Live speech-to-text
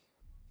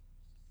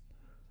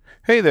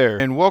Hey there,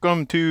 and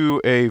welcome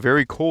to a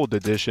very cold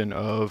edition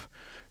of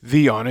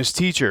The Honest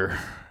Teacher.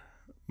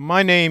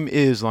 My name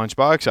is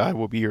Lunchbox. I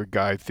will be your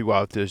guide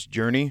throughout this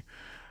journey.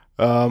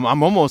 I'm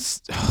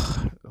almost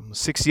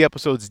 60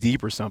 episodes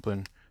deep or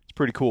something. It's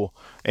pretty cool.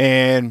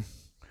 And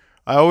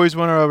I always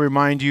want to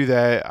remind you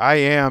that I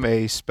am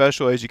a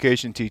special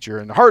education teacher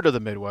in the heart of the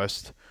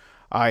Midwest.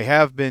 I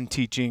have been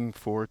teaching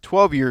for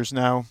 12 years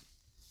now.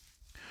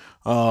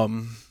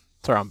 Um,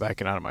 Sorry, I'm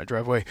backing out of my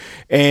driveway.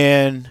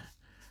 And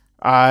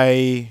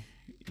I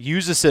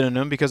use a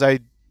synonym because I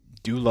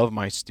do love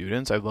my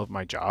students. I love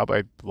my job.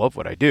 I love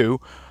what I do.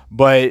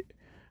 But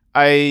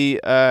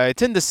I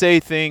tend to say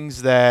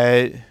things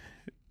that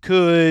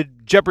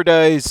could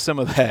jeopardize some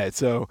of that.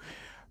 So,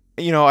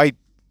 you know, I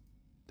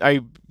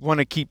want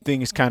to keep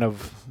things kind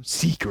of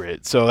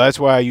secret. So that's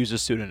why I use a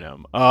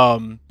pseudonym.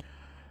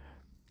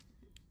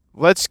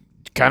 Let's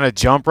kind of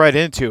jump right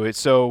into it.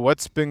 So,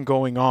 what's been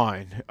going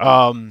on?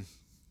 I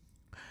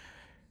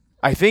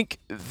think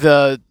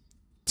the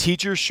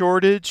teacher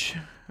shortage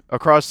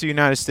across the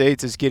United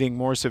States is getting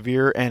more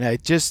severe, and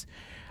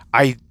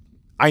I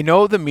I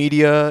know the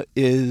media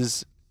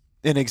is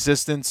in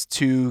existence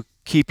to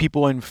keep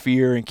people in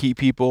fear and keep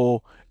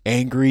people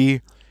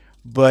angry,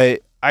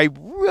 but I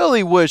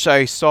really wish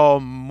I saw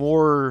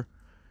more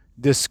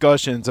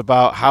discussions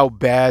about how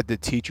bad the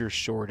teacher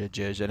shortage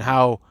is and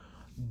how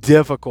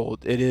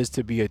difficult it is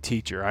to be a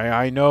teacher.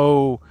 I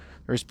know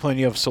there's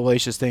plenty of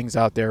salacious things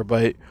out there,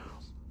 but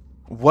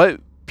what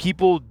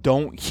people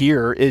don't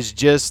hear is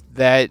just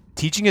that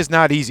teaching is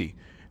not easy.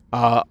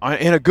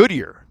 In a good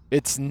year,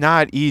 it's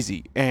not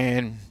easy.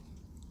 And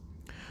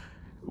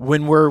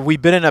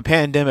we've been in a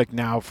pandemic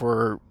now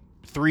for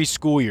 3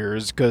 school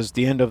years, because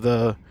the end of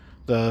the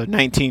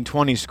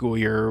 1920 school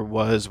year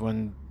was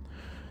when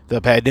the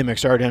pandemic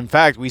started. In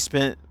fact, we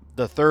spent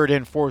the third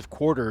and fourth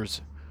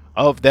quarters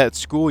of that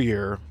school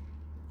year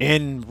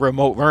in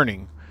remote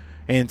learning,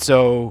 and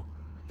so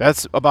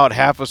that's about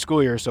half a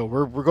school year. So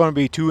we're going to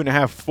be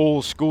 2.5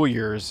 full school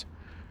years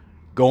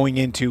going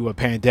into a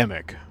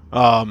pandemic.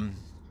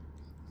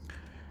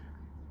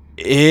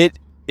 It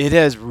it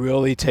has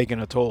really taken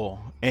a toll,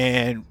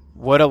 and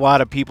what a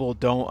lot of people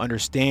don't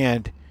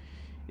understand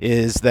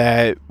is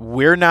that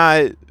we're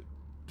not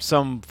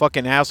some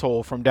fucking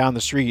asshole from down the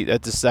street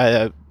that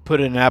decided to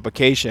put in an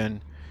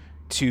application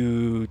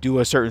to do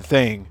a certain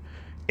thing.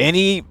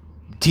 Any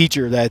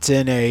teacher that's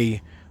in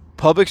a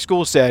public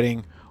school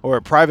setting or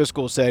a private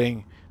school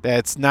setting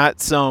that's not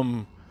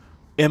some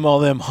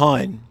MLM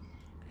Hun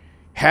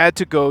had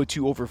to go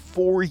to over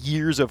 4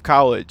 years of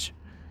college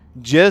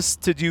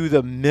just to do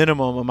the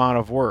minimum amount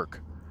of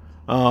work.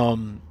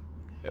 Um,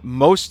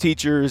 Most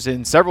teachers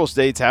in several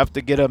states have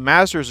to get a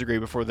master's degree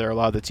before they're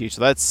allowed to teach.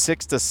 So that's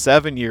 6 to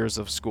 7 years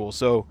of school.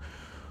 So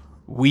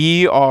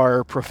we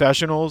are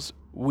professionals.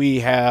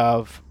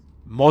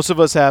 Most of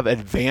us have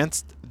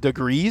advanced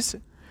degrees,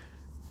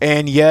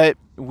 and yet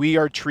we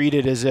are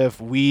treated as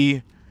if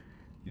we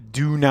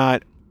do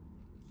not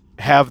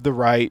have the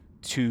right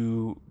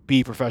to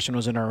be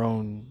professionals in our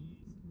own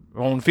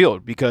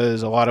field,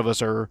 because a lot of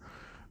us are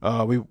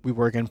we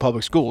work in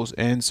public schools,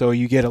 and so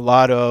you get a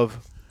lot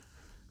of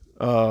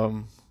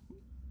um,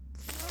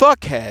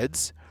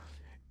 fuckheads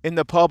in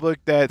the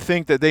public that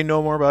think that they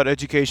know more about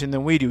education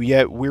than we do.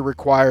 Yet we're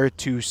required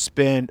to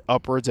spend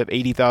upwards of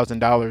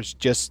 $80,000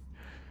 just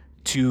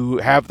to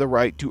have the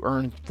right to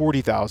earn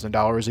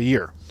 $40,000 a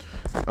year.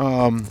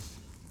 Um,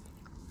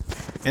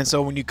 and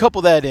so when you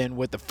couple that in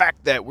with the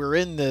fact that we're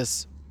in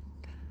this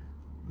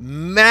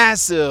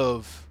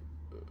massive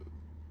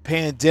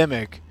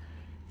pandemic,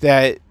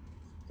 that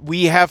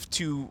we have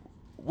to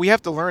we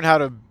have to learn how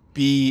to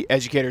be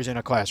educators in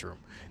a classroom.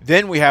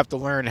 Then we have to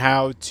learn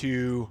how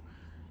to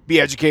be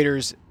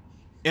educators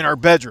in our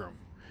bedroom.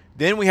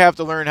 Then we have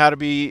to learn how to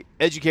be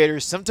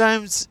educators,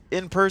 sometimes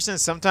in person,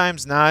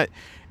 sometimes not.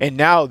 And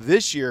now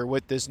this year,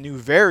 with this new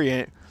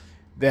variant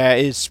that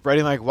is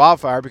spreading like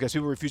wildfire because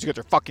people refuse to get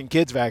their fucking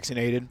kids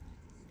vaccinated,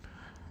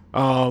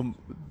 um,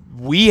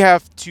 we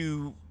have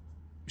to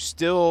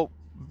still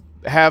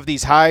have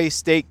these high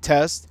stake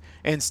tests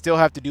and still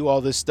have to do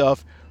all this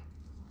stuff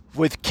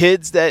with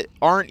kids that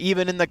aren't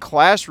even in the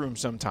classroom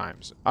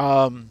sometimes.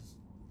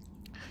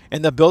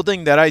 In the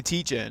building that I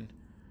teach in,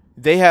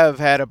 they have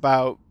had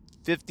about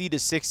 50 to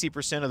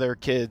 60% of their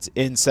kids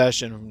in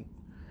session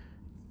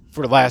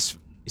for the last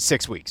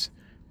 6 weeks.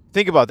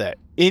 Think about that.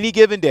 Any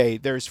given day,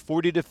 there's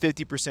 40 to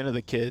 50% of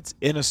the kids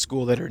in a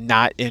school that are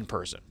not in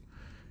person.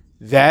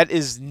 That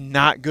is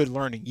not good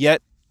learning.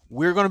 Yet,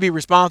 we're going to be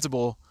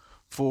responsible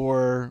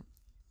for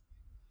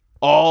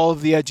all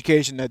of the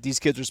education that these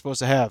kids are supposed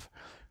to have.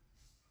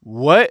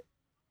 What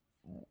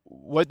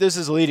what this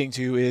is leading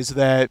to is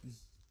that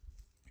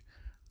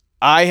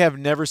I have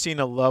never seen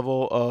a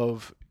level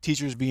of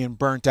teachers being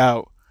burnt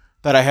out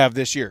that I have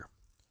this year.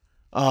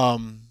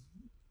 Um,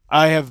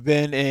 I have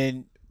been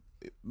in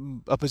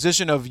a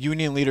position of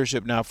union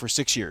leadership now for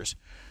 6 years,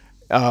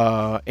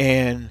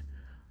 and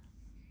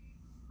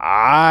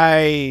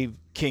I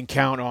can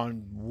count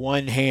on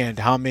one hand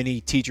how many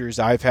teachers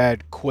I've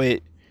had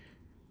quit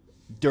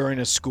during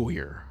a school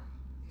year.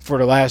 for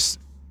the last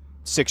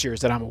 6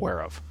 years that I'm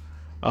aware of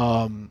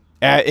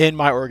in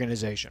my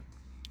organization.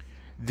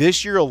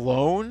 This year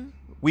alone,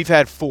 we've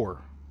had four,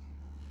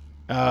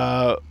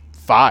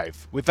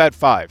 five. We've had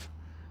five,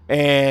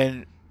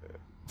 and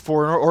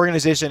for an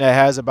organization that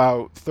has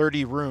about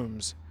 30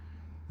 rooms,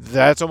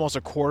 that's almost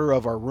a quarter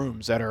of our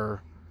rooms that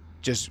are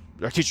just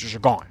our teachers are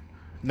gone.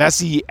 And that's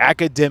the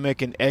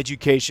academic and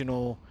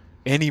educational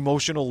and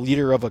emotional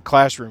leader of a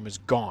classroom is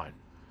gone.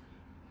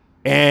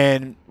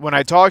 And when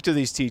I talk to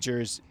these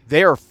teachers,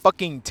 they are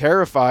fucking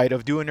terrified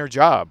of doing their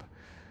job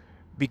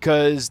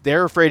because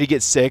they're afraid to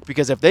get sick.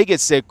 Because if they get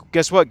sick,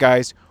 guess what,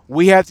 guys?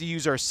 We have to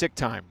use our sick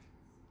time.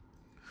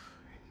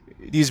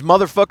 These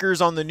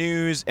motherfuckers on the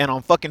news and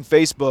on fucking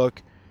Facebook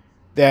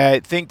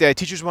that think that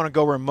teachers want to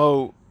go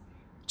remote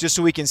just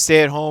so we can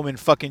stay at home and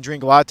fucking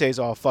drink lattes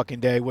all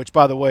fucking day, which,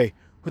 by the way,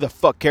 who the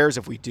fuck cares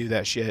if we do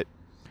that shit?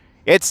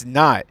 It's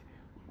not.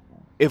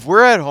 If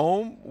we're at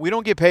home, we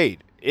don't get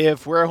paid.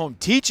 If we're at home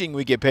teaching,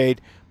 we get paid,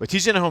 but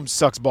teaching at home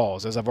sucks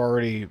balls, as I've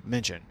already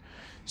mentioned.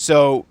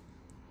 So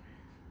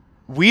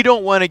we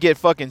don't want to get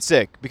fucking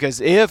sick,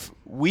 because if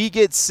we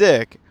get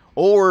sick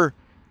or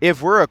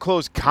if we're a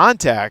close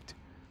contact,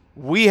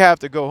 we have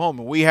to go home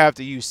and we have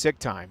to use sick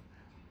time.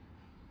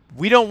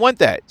 We don't want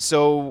that.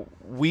 So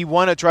we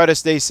want to try to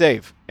stay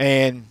safe.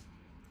 And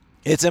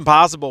it's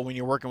impossible when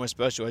you're working with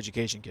special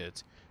education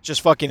kids. It's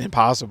just fucking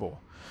impossible.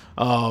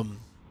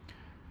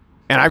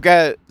 And I've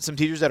got some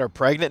teachers that are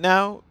pregnant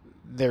now.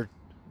 They're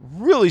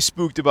really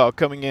spooked about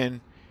coming in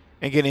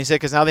and getting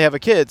sick because now they have a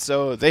kid.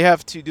 So they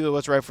have to do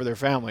what's right for their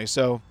family.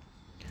 So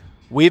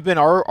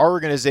our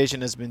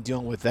organization has been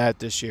dealing with that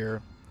this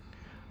year.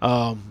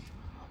 While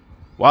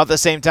at the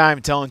same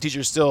time telling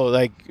teachers still,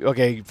 like,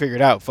 okay, figure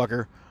it out,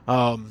 fucker.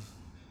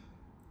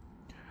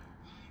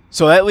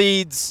 So that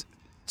leads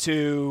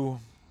to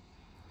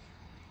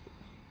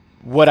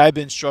what I've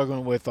been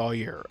struggling with all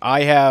year.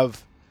 I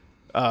have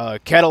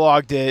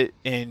cataloged it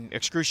in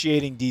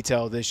excruciating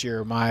detail this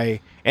year,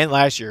 and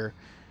last year,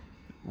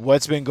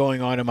 what's been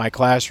going on in my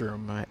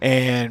classroom.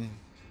 And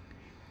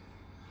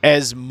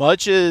as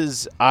much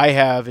as I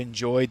have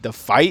enjoyed the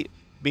fight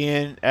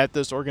being at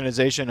this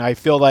organization, I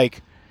feel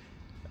like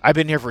I've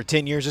been here for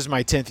 10 years. This is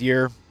my 10th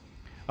year.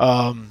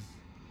 I'm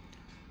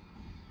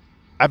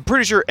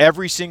pretty sure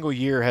every single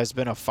year has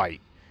been a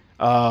fight.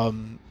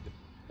 The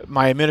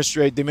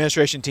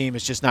administration team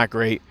is just not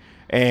great.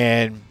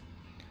 And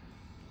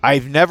I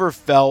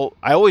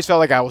always felt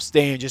like I was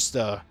staying just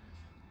to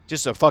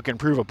fucking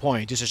prove a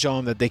point, just to show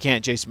them that they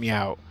can't chase me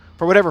out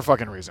for whatever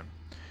fucking reason.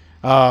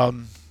 But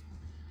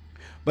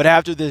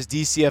after this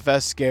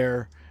DCFS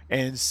scare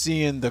and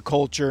seeing the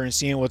culture and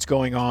seeing what's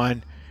going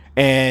on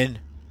and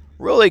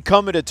really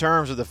coming to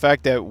terms with the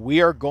fact that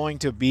we are going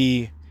to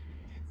be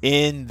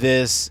in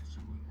this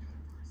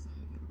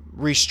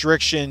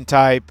restriction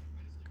type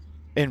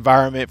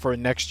environment for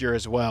next year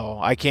as well.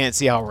 I can't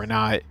see how we're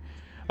not.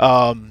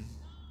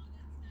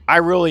 I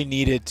really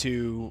needed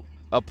to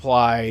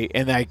apply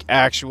and like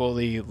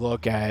actually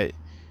look at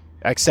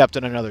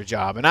accepting another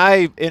job. And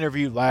I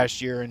interviewed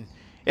last year, and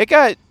it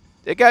got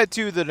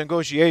to the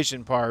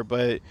negotiation part,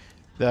 but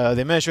the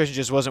administration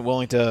just wasn't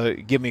willing to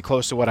give me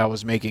close to what I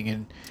was making.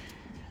 And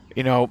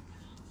you know,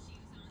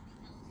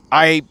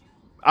 I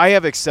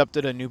have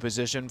accepted a new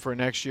position for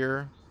next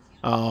year,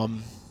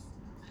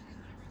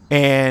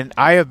 and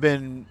I have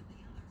been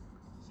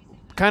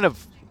kind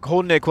of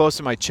holding it close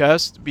to my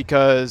chest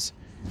because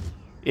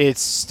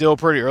it's still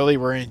pretty early.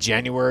 We're in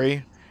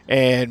January,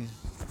 and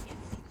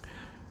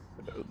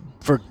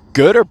for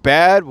good or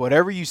bad,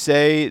 whatever you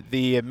say,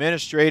 the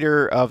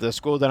administrator of the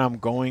school that I'm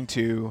going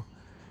to,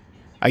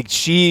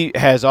 she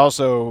has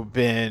also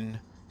been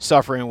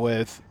suffering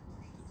with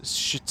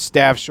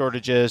staff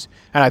shortages,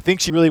 and I think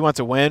she really wants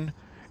to win.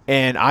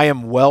 And I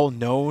am well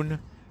known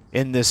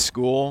in this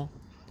school.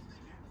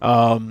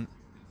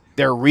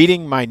 They're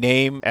reading my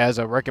name as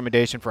a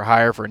recommendation for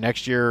hire for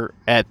next year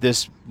at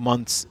this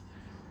month's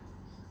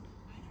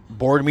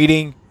board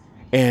meeting,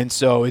 and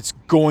so it's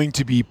going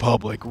to be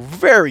public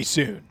very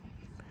soon.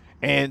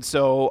 And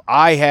so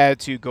I had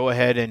to go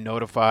ahead and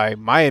notify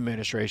my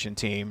administration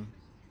team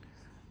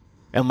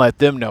and let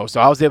them know.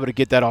 So I was able to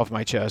get that off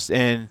my chest.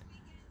 And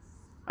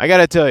I got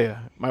to tell you,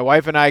 my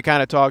wife and I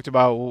kind of talked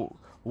about, well,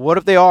 what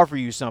if they offer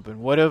you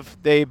something? What if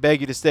they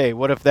beg you to stay?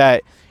 What if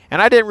that?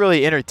 And I didn't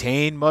really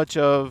entertain much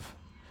of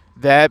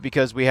that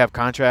because we have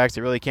contracts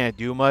that really can't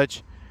do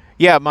much.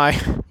 Yeah, my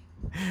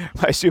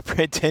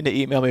superintendent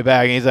emailed me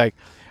back, and he's like,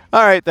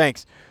 all right,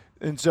 thanks.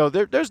 And so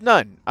there's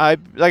none. Like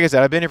I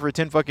said, I've been here for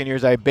 10 fucking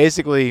years. I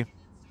basically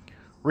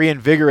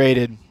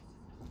reinvigorated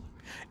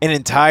an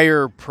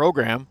entire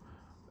program.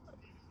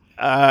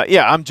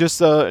 I'm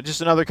just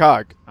another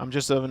cog. I'm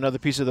just another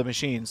piece of the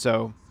machine.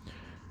 So,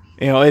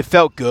 it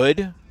felt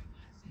good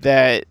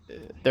that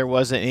there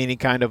wasn't any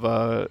kind of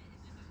a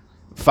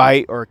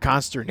fight or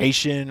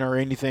consternation or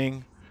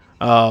anything.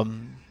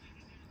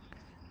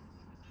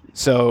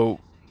 So,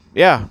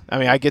 yeah, I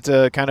mean, I get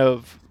to kind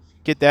of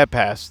get that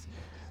passed.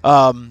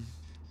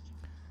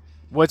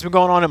 What's been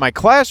going on in my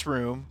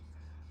classroom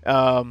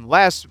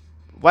last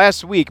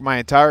last week my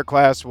entire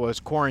class was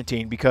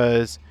quarantined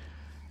because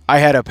I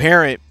had a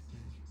parent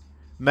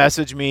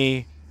message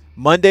me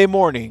Monday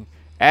morning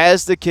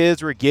as the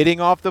kids were getting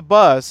off the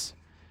bus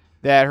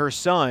that her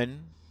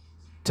son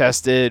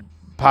tested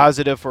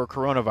positive for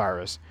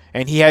coronavirus,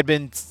 and he had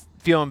been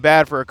feeling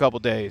bad for a couple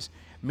days,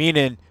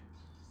 meaning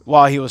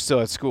while he was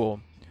still at school,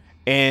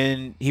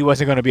 and he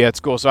wasn't going to be at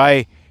school. So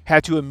I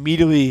had to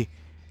immediately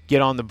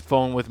get on the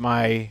phone with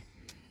my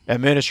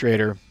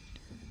administrator,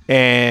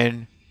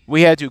 and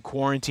we had to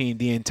quarantine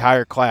the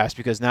entire class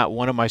because not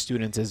one of my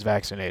students is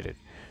vaccinated.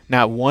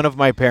 Not one of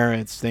my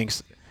parents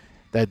thinks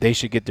that they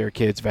should get their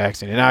kids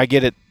vaccinated. Now I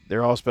get it;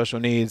 they're all special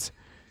needs.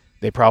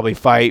 They probably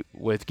fight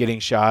with getting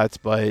shots,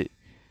 but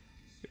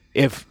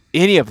if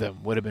any of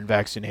them would have been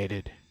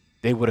vaccinated,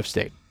 they would have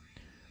stayed.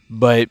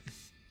 But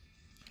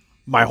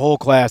my whole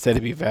class had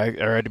to be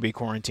or had to be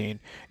quarantined,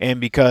 and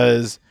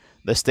because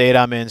the state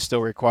I'm in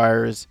still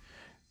requires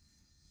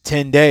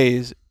 10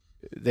 days,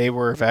 they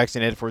were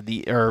vaccinated for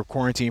the or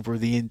quarantined for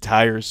the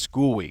entire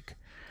school week.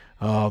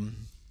 Um,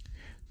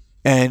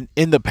 and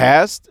in the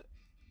past,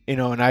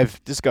 and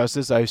I've discussed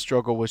this, I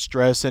struggle with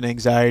stress and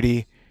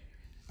anxiety.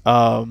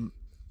 Um,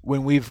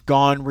 when we've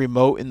gone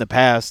remote in the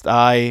past,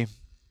 I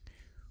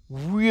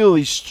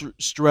really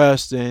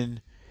stressed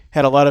and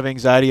had a lot of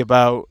anxiety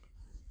about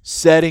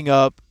setting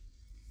up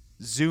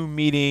Zoom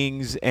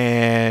meetings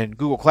and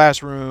Google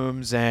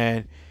Classrooms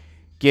and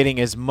getting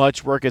as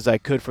much work as I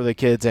could for the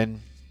kids.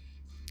 And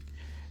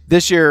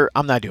this year,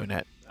 I'm not doing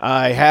that.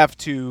 I have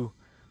to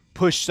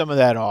push some of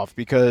that off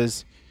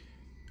because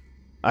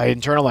I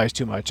internalize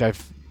too much. I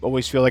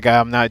always feel like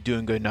I'm not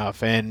doing good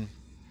enough. And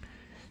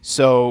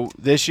so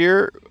this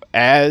year,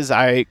 because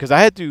I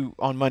had to,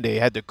 on Monday,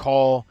 I had to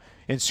call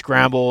and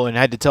scramble and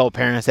had to tell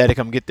parents they had to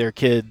come get their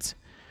kids.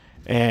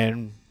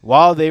 And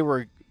while they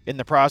were in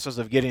the process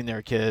of getting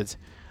their kids,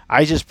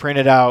 I just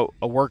printed out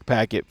a work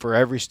packet for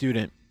every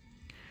student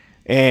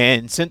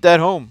and sent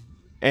that home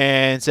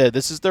and said,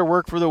 this is their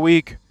work for the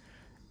week.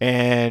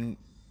 And,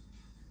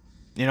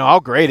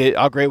 I'll grade it.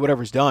 I'll grade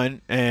whatever's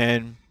done.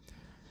 And,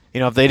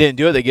 if they didn't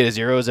do it, they get a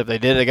zeros. If they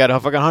did, they got a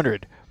fucking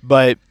 100.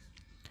 But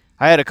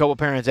I had a couple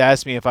parents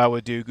ask me if I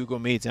would do Google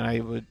Meets,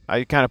 and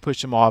I kind of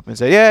pushed them off and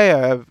said,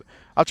 yeah,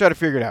 I'll try to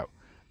figure it out.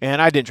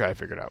 And I didn't try to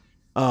figure it out.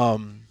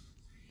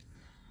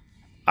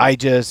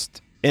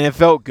 And it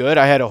felt good.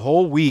 I had a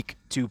whole week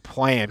to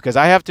plan because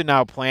I have to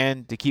now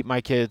plan to keep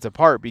my kids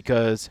apart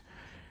because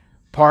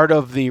part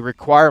of the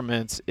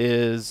requirements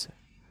is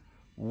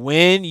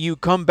when you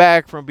come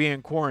back from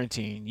being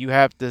quarantined, you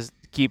have to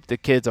keep the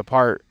kids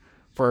apart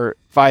for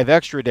 5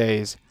 extra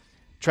days,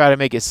 try to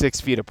make it 6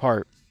 feet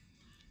apart.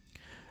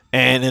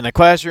 And in a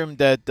classroom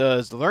that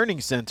does learning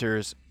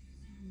centers,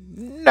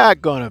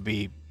 not gonna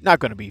be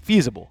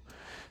feasible.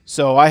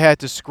 So I had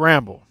to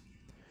scramble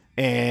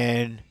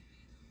and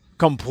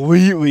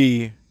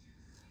completely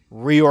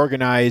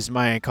reorganize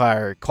my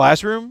entire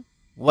classroom,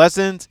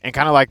 lessons, and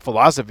kind of like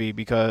philosophy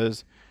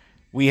because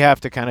we have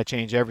to kind of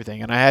change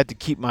everything. And I had to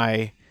keep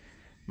my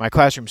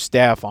classroom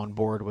staff on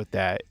board with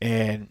that.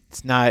 And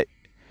it's not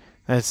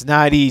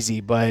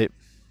easy, but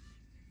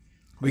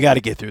we got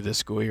to get through this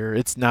school year.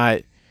 It's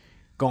not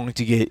going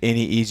to get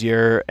any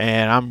easier,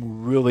 and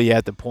I'm really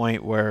at the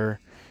point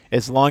where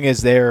as long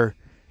as they're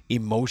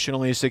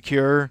emotionally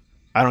secure,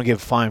 I don't give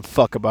a flying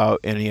fuck about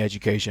any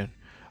education.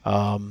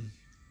 Um,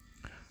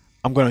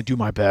 I'm going to do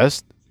my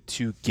best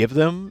to give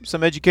them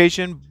some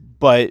education,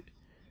 but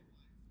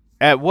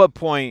at what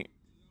point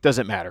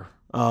doesn't matter.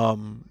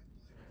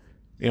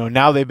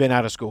 Now they've been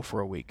out of school for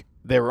a week.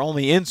 They were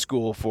only in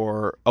school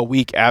for a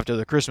week after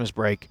the Christmas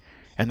break,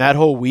 and that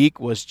whole week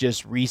was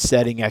just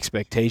resetting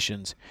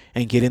expectations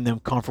and getting them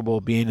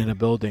comfortable being in a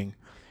building.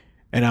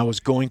 And I was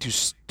going to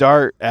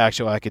start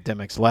actual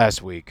academics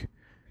last week,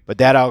 but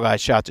that all got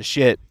shot to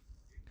shit.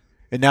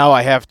 And now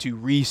I have to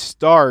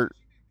restart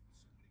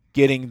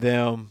getting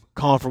them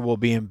comfortable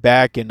being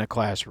back in the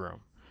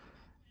classroom.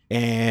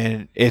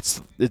 And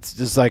it's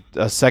just like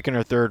a second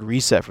or third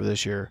reset for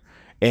this year.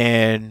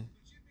 And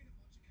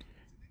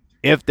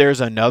if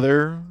there's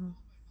another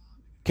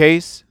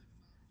case,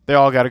 they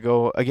all got to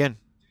go again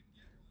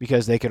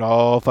because they could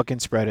all fucking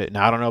spread it.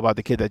 Now I don't know about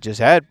the kid that just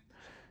had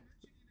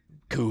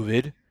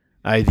COVID.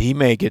 He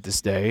may get to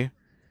stay,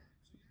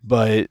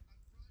 but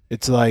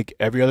it's like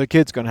every other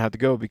kid's gonna have to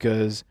go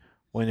because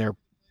when they're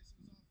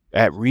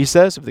at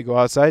recess, if they go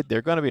outside,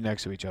 they're gonna be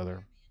next to each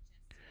other,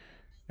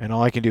 and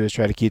all I can do is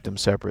try to keep them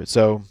separate.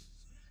 So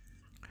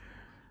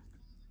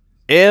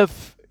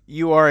if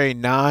you are a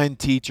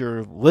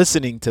non-teacher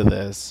listening to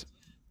this,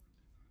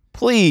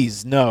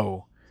 please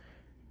know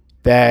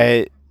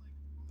that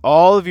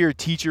all of your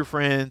teacher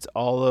friends,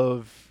 all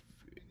of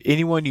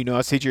anyone you know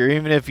as a teacher,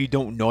 even if you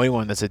don't know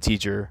anyone that's a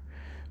teacher,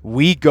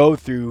 we go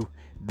through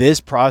this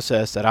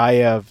process that I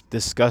have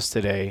discussed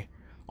today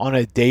on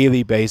a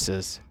daily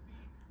basis.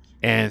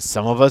 And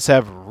some of us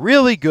have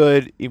really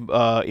good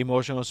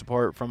emotional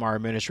support from our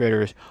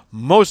administrators.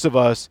 Most of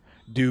us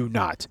do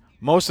not.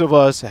 Most of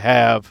us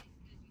have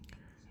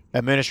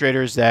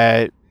administrators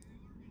that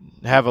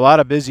have a lot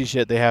of busy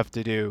shit they have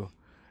to do.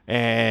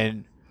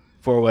 And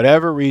for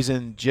whatever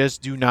reason,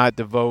 just do not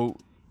devote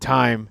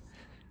time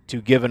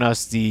to giving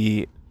us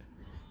the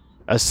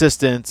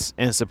assistance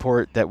and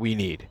support that we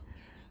need.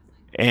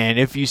 And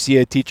if you see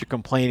a teacher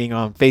complaining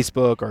on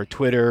Facebook or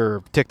Twitter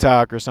or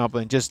TikTok or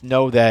something, just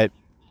know that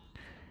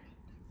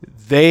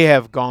they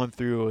have gone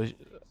through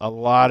a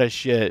lot of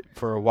shit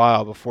for a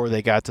while before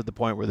they got to the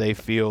point where they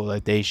feel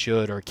that they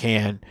should or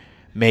can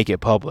make it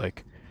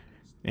public.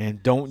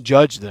 And don't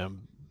judge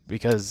them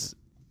because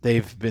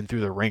they've been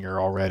through the ringer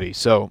already.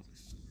 So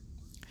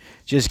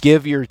just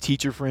give your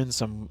teacher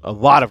friends a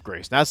lot of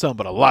grace, not some,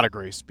 but a lot of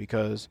grace,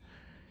 because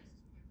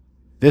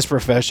this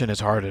profession is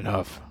hard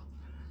enough.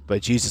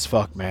 But Jesus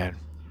fuck, man,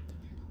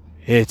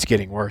 it's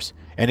getting worse.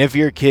 And if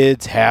your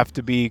kids have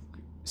to be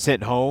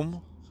sent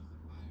home,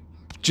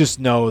 just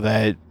know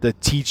that the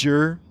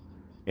teacher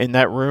in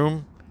that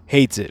room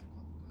hates it.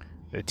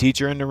 The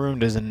teacher in the room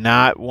does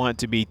not want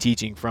to be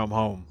teaching from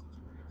home.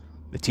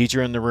 The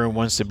teacher in the room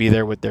wants to be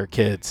there with their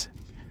kids.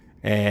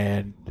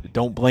 And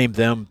don't blame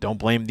them. Don't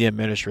blame the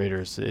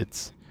administrators.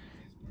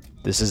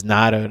 This is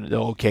not an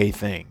okay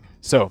thing.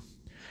 So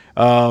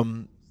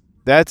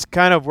that's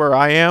kind of where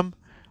I am.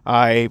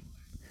 I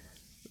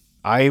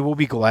I will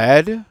be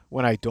glad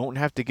when I don't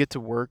have to get to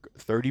work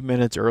 30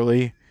 minutes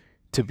early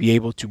to be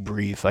able to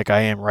breathe like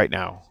I am right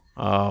now.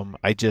 I'm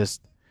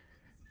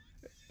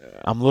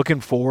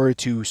looking forward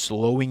to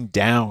slowing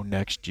down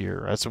next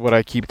year. That's what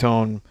I keep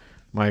telling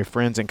my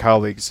friends and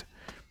colleagues.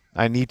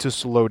 I need to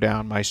slow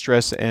down. My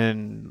stress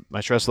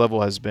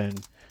level has been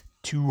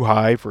too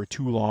high for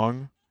too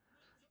long.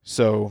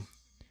 So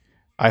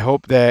I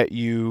hope that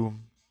you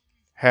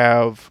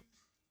have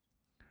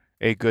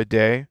a good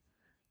day.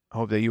 I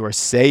hope that you are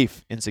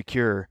safe and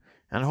secure.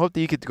 And I hope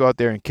that you get to go out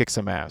there and kick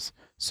some ass.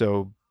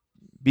 So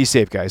be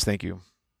safe, guys. Thank you.